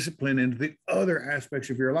incorporating discipline into the other aspects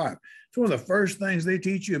of your life. It's one of the first things they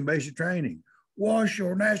teach you in basic training. Wash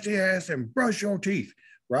your nasty ass and brush your teeth,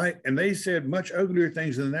 right? And they said much uglier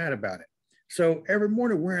things than that about it. So every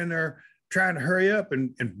morning we're in there trying to hurry up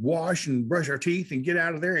and wash and brush our teeth and get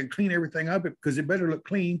out of there and clean everything up because it better look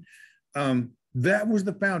clean. That was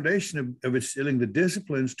the foundation of instilling the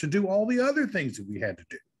disciplines to do all the other things that we had to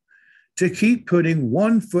do. To keep putting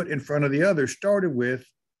one foot in front of the other started with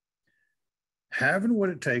having what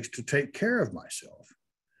it takes to take care of myself,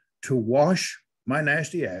 to wash my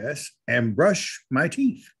nasty ass and brush my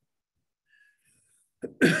teeth.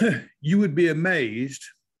 You would be amazed,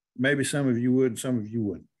 maybe some of you would, some of you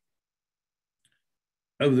wouldn't,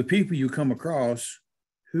 of the people you come across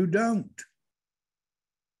who don't.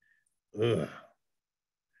 Ugh.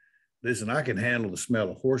 Listen, I can handle the smell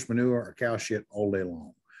of horse manure or cow shit all day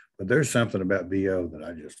long, but there's something about BO that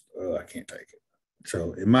I can't take it.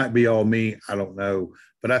 So it might be all me, I don't know,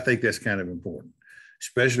 but I think that's kind of important,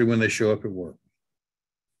 especially when they show up at work.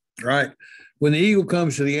 Right? When the eagle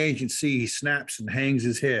comes to the ancient sea, he snaps and hangs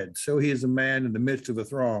his head. So he is a man in the midst of a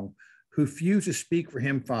throng who few to speak for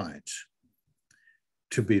him finds,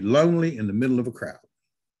 to be lonely in the middle of a crowd.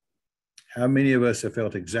 How many of us have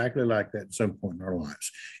felt exactly like that at some point in our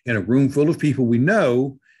lives? In a room full of people we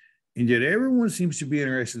know, and yet everyone seems to be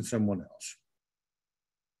interested in someone else.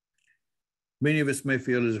 Many of us may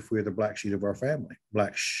feel as if we're the black sheep of our family,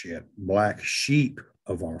 black sheep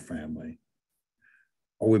of our family,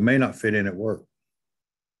 or we may not fit in at work.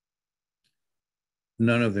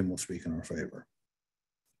 None of them will speak in our favor.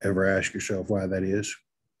 Ever ask yourself why that is?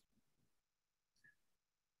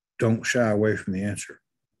 Don't shy away from the answer.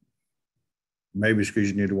 Maybe it's because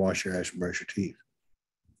you need to wash your ass and brush your teeth.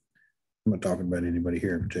 I'm not talking about anybody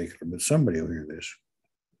here in particular, but somebody will hear this.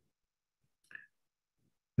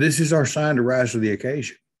 This is our sign to rise to the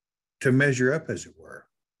occasion, to measure up, as it were.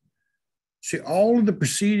 See, all of the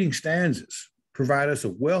preceding stanzas provide us a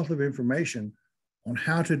wealth of information on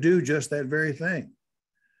how to do just that very thing,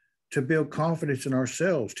 to build confidence in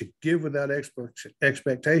ourselves, to give without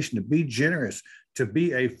expectation, to be generous, to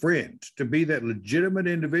be a friend, to be that legitimate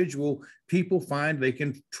individual people find they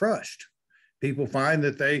can trust, people find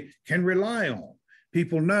that they can rely on.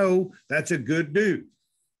 People know that's a good dude.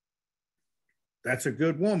 That's a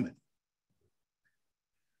good woman.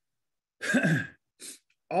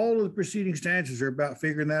 All of the preceding stanzas are about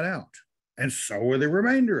figuring that out, and so are the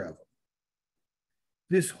remainder of them.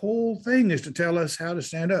 This whole thing is to tell us how to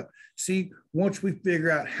stand up. See, once we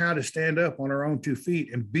figure out how to stand up on our own 2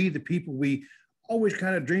 feet and be the people we always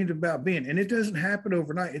kind of dreamed about being, and it doesn't happen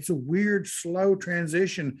overnight. It's a weird, slow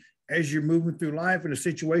transition as you're moving through life and a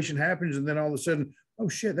situation happens, and then all of a sudden, oh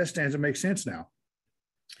shit, that stanza makes sense now.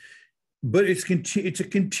 But it's a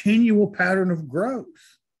continual pattern of growth.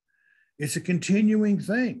 It's a continuing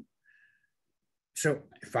thing. So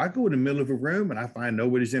if I go in the middle of a room and I find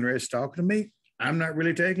nobody's interested in talking to me, I'm not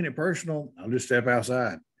really taking it personal. I'll just step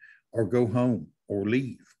outside or go home or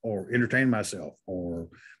leave or entertain myself or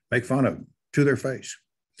make fun of them to their face.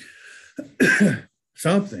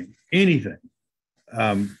 Something, anything.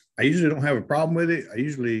 I usually don't have a problem with it. I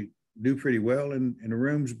usually do pretty well in the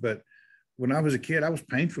rooms, but when I was a kid, I was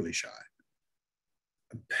painfully shy.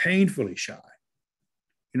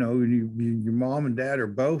 your mom and dad are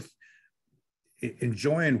both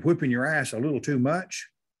enjoying whipping your ass a little too much.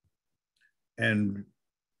 And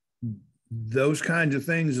those kinds of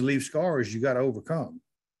things that leave scars, you got to overcome.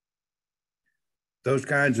 Those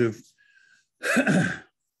kinds of,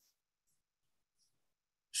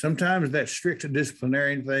 sometimes that strict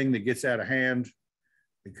disciplinarian thing that gets out of hand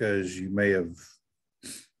because you may have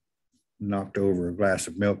knocked over a glass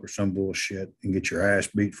of milk or some bullshit and get your ass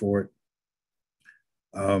beat for it.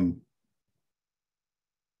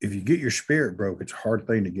 If you get your spirit broke, it's a hard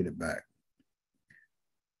thing to get it back.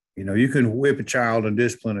 You can whip a child and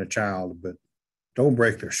discipline a child, but don't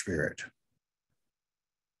break their spirit.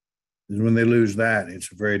 Because when they lose that,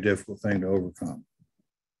 it's a very difficult thing to overcome.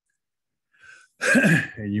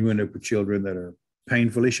 And you end up with children that are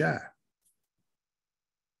painfully shy,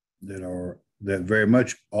 that very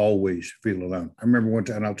much always feel alone. I remember one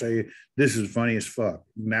time, and I'll tell you, this is funny as fuck.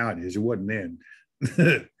 Now it is. It wasn't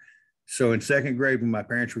then. So in second grade, when my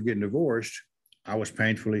parents were getting divorced, I was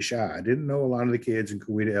painfully shy. I didn't know a lot of the kids in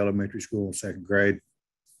Coweta Elementary School in second grade.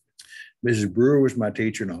 Mrs. Brewer was my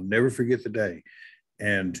teacher, and I'll never forget the day.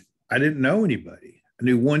 And I didn't know anybody. I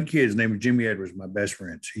knew one kid, his name was Jimmy Edwards, my best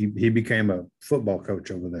friend. He became a football coach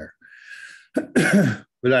over there.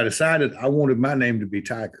 But I decided I wanted my name to be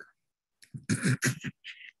Tiger.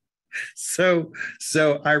 So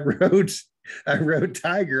I wrote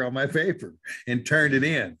Tiger on my paper and turned it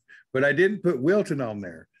in, but I didn't put Wilton on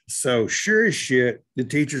there. So sure as shit, the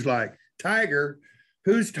teacher's like, Tiger,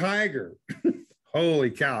 who's Tiger? Holy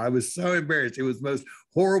cow. I was so embarrassed. It was the most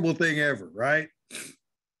horrible thing ever, right?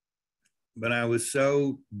 But I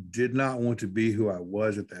did not want to be who I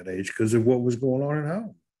was at that age because of what was going on at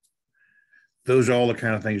home. Those are all the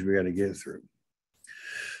kind of things we got to get through.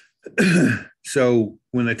 So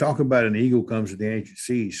when they talk about an eagle comes to the ancient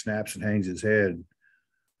sea, snaps and hangs his head,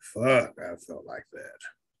 fuck, I felt like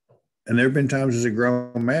that. And there have been times as a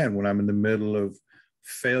grown man when I'm in the middle of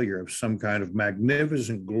failure of some kind of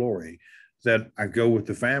magnificent glory that I go with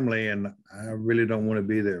the family and I really don't want to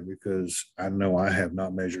be there because I know I have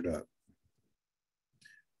not measured up.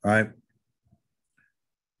 Right?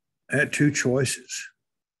 I had two choices.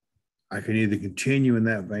 I can either continue in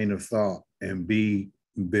that vein of thought and be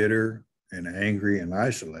bitter and angry and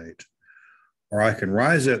isolate, or I can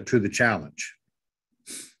rise up to the challenge.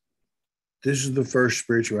 This is the first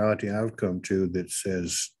spirituality I've come to that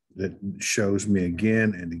shows me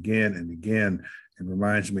again and again and again and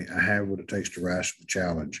reminds me I have what it takes to rise to the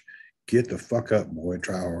challenge. Get the fuck up, boy,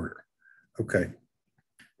 try harder. Okay.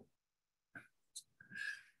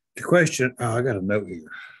 The question, I got a note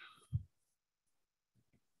here.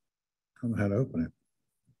 I don't know how to open it.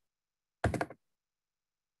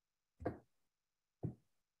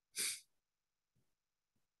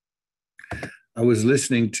 I was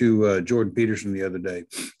listening to Jordan Peterson the other day.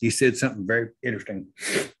 He said something very interesting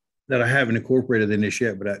that I haven't incorporated in this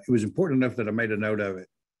yet, but it was important enough that I made a note of it.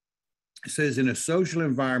 It says, in a social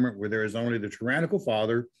environment where there is only the tyrannical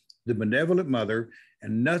father, the benevolent mother,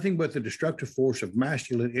 and nothing but the destructive force of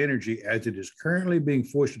masculine energy as it is currently being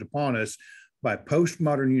foisted upon us by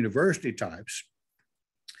postmodern university types,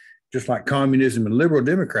 just like communism and liberal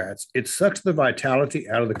Democrats, it sucks the vitality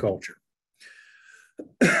out of the culture.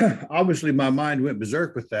 Obviously, my mind went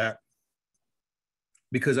berserk with that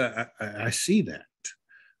because I see that.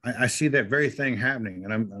 I see that very thing happening,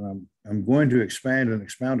 and I'm going to expand and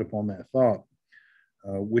expound upon that thought,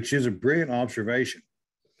 which is a brilliant observation.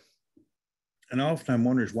 And I often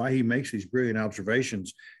wonders why he makes these brilliant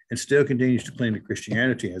observations and still continues to cling to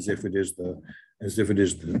Christianity as if it is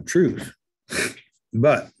the truth.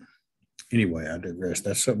 But anyway, I digress.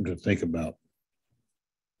 That's something to think about.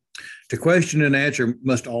 To question and answer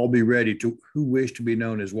must all be ready to who wish to be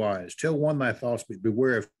known as wise. Tell one thy thoughts, but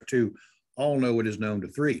beware of two. All know what is known to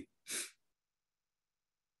three.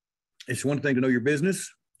 It's one thing to know your business.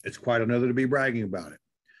 It's quite another to be bragging about it.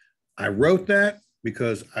 I wrote that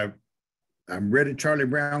because I read a Charlie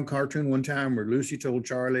Brown cartoon one time where Lucy told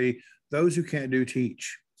Charlie, those who can't do,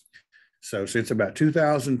 teach. So since about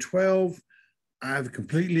 2012, I've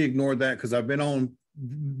completely ignored that because I've been on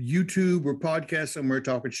YouTube or podcast somewhere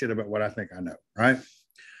talking shit about what I think I know, right?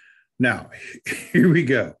 Now, here we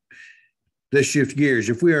go. Let's shift gears.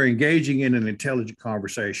 If we are engaging in an intelligent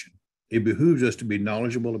conversation, it behooves us to be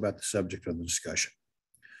knowledgeable about the subject of the discussion.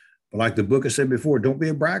 But like the book I said before, don't be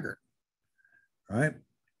a braggart, right?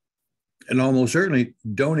 And almost certainly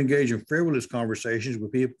don't engage in frivolous conversations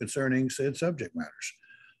with people concerning said subject matters,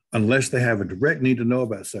 unless they have a direct need to know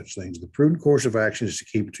about such things. The prudent course of action is to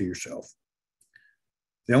keep it to yourself.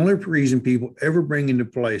 The only reason people ever bring into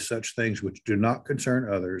play such things which do not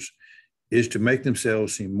concern others is to make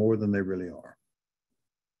themselves seem more than they really are.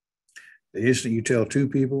 The instant you tell two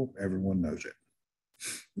people, everyone knows it.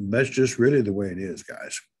 That's just really the way it is,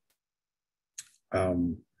 guys.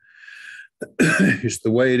 It's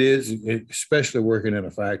the way it is, especially working in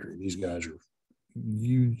a factory. These guys are,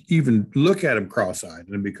 you even look at them cross-eyed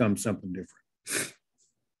and it becomes something different.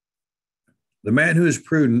 The man who is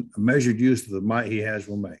prudent, a measured use of the might he has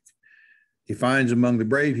will make. He finds among the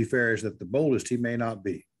brave he fares that the boldest he may not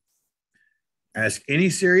be. Ask any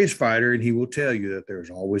serious fighter and he will tell you that there's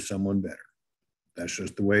always someone better. That's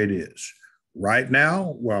just the way it is. Right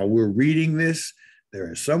now, while we're reading this,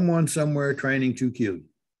 there is someone somewhere training to kill you.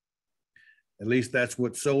 At least that's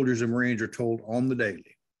what soldiers and Marines are told on the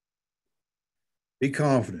daily. Be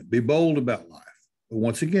confident, be bold about life. But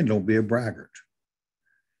once again, don't be a braggart.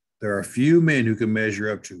 There are few men who can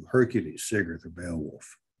measure up to Hercules, Sigurd, or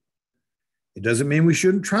Beowulf. It doesn't mean we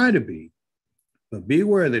shouldn't try to be, but be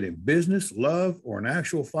aware that in business, love, or an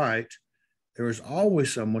actual fight, there is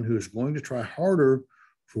always someone who is going to try harder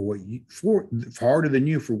harder than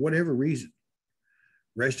you for whatever reason.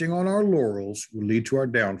 Resting on our laurels will lead to our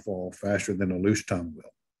downfall faster than a loose tongue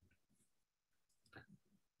will.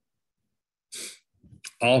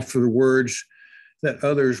 All for the words that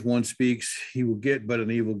others one speaks, he will get but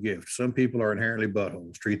an evil gift. Some people are inherently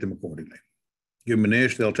buttholes. Treat them accordingly. Give them an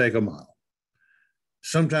inch, they'll take a mile.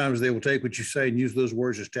 Sometimes they will take what you say and use those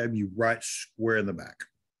words to stab you right square in the back.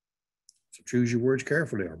 So choose your words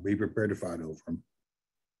carefully or be prepared to fight over them.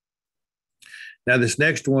 Now, this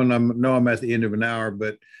next one, I'm at the end of an hour,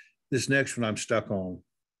 but this next one I'm stuck on.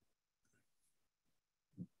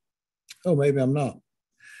 Oh, maybe I'm not.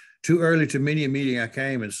 Too early to many a meeting I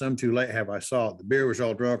came, and some too late have I sought. The beer was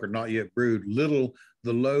all drunk or not yet brewed. Little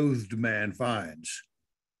the loathed man finds.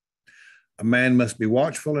 A man must be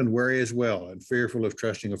watchful and wary as well, and fearful of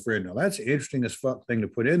trusting a friend. Now, that's an interesting as fuck thing to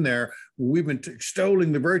put in there. We've been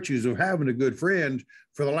extolling the virtues of having a good friend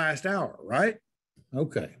for the last hour, right?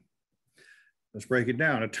 Okay. Let's break it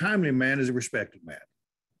down. A timely man is a respected man.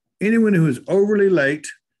 Anyone who is overly late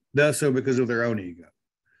does so because of their own ego.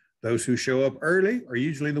 Those who show up early are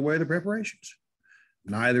usually in the way of the preparations.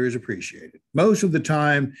 Neither is appreciated. Most of the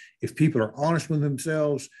time, if people are honest with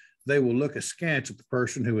themselves, they will look askance at the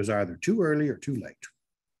person who is either too early or too late,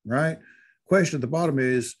 right? Question at the bottom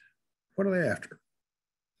is, what are they after?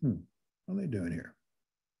 What are they doing here?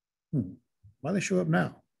 Why do they show up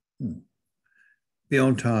now? Be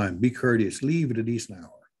on time, be courteous, leave at a decent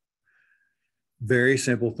hour. Very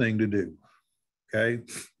simple thing to do, okay?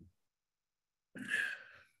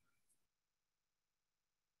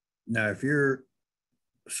 Now, if you're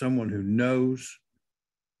someone who knows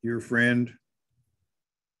your friend,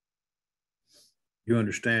 you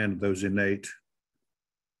understand those innate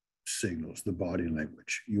signals, the body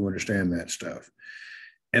language. You understand that stuff.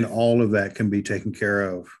 And all of that can be taken care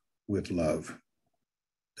of with love.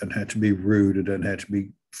 Doesn't have to be rude. It doesn't have to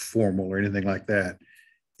be formal or anything like that.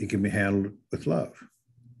 It can be handled with love.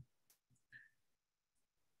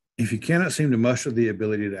 If you cannot seem to muster the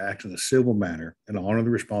ability to act in a civil manner and honor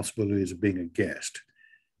the responsibilities of being a guest,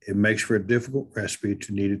 it makes for a difficult recipe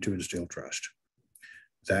needed to instill trust.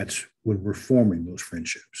 That's when we're forming those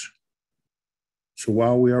friendships. So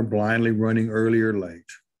while we are blindly running early or late,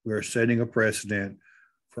 we are setting a precedent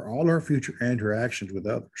for all our future interactions with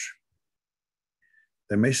others.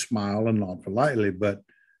 They may smile and nod politely, but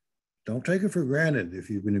don't take it for granted if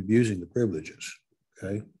you've been abusing the privileges,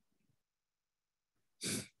 okay?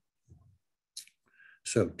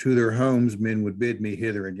 So to their homes, men would bid me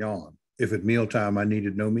hither and yon, if at mealtime I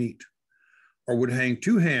needed no meat, or would hang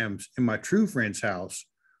two hams in my true friend's house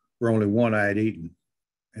where only one I had eaten.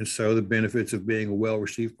 And so the benefits of being a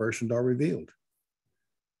well-received person are revealed.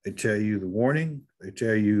 They tell you the warning, they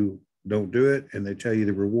tell you don't do it, and they tell you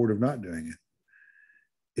the reward of not doing it.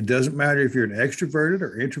 It doesn't matter if you're an extroverted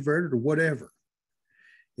or introverted or whatever.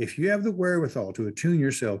 If you have the wherewithal to attune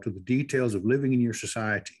yourself to the details of living in your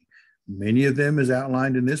society, many of them as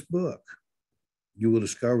outlined in this book, you will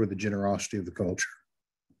discover the generosity of the culture.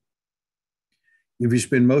 If you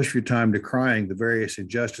spend most of your time decrying the various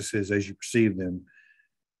injustices as you perceive them,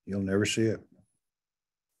 you'll never see it.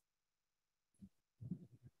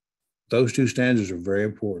 Those two stanzas are very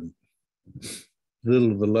important.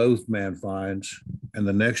 Little of the loathed man finds, and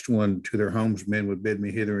the next one, to their homes men would bid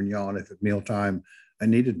me hither and yon if at mealtime I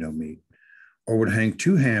needed no meat, or would hang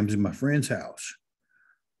two hams in my friend's house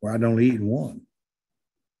where I'd only eaten one.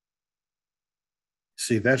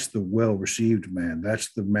 See, that's the well-received man.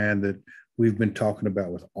 That's the man that we've been talking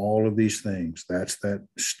about with all of these things. That's that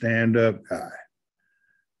stand-up guy.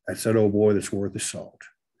 That's that old boy that's worth his salt.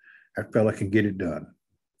 That fella can get it done.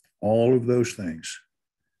 All of those things.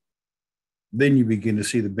 Then you begin to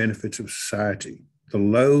see the benefits of society,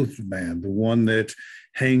 loathed man, the one that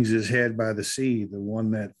hangs his head by the sea, the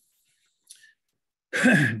one that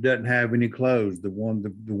doesn't have any clothes, the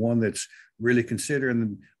one that's really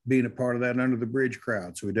considering being a part of that under the bridge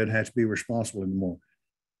crowd, so he doesn't have to be responsible anymore.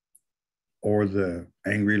 Or the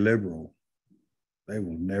angry liberal, they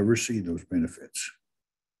will never see those benefits.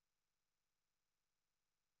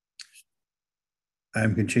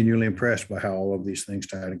 I'm continually impressed by how all of these things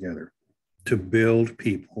tie together to build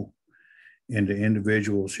people into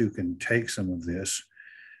individuals who can take some of this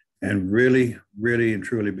and really, really and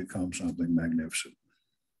truly become something magnificent.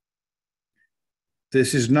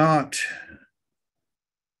 This is not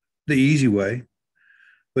the easy way,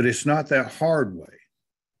 but it's not that hard way.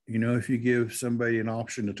 You know, if you give somebody an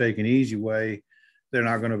option to take an easy way, they're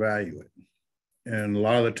not going to value it. And a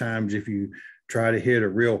lot of the times, if you try to hit a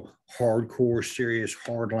real hardcore, serious,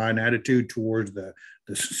 hardline attitude towards the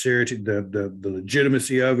sincerity, the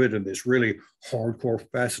legitimacy of it, and this really hardcore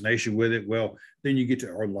fascination with it, well, then you get to,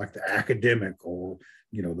 or like the academic or,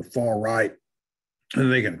 you know, the far right,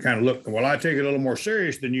 and they can kind of look, well, I take it a little more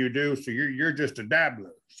serious than you do, so you're just a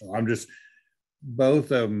dabbler. So I'm just,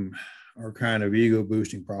 both of them are kind of ego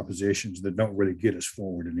boosting propositions that don't really get us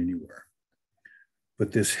forward in anywhere.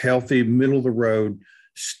 But this healthy, middle of the road,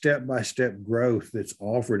 step-by-step growth that's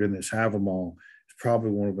offered in this Hovamol is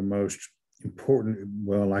probably one of the most important,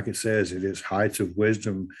 well, like it says, it is heights of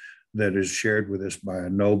wisdom that is shared with us by a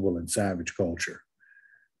noble and savage culture.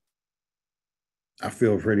 I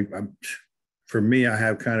feel pretty, for me, I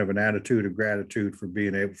have kind of an attitude of gratitude for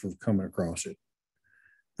being able to come across it.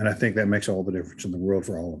 And I think that makes all the difference in the world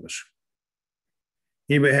for all of us.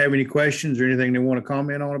 Anybody have any questions or anything they want to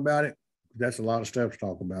comment on about it? That's a lot of stuff to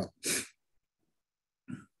talk about.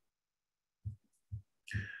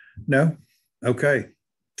 No? Okay.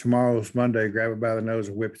 Tomorrow's Monday. Grab it by the nose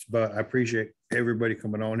and whip its butt. I appreciate everybody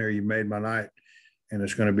coming on here. You made my night, and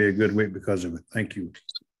it's going to be a good week because of it. Thank you.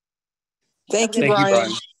 Thank you,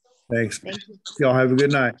 Bryan. Thanks. Thank you. Y'all have a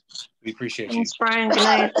good night. We appreciate you. Thanks, Bryan. Good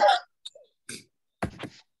night.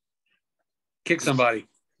 Kick somebody.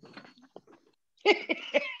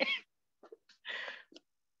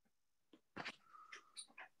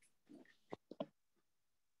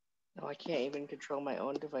 No, I can't even control my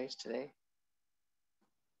own device today.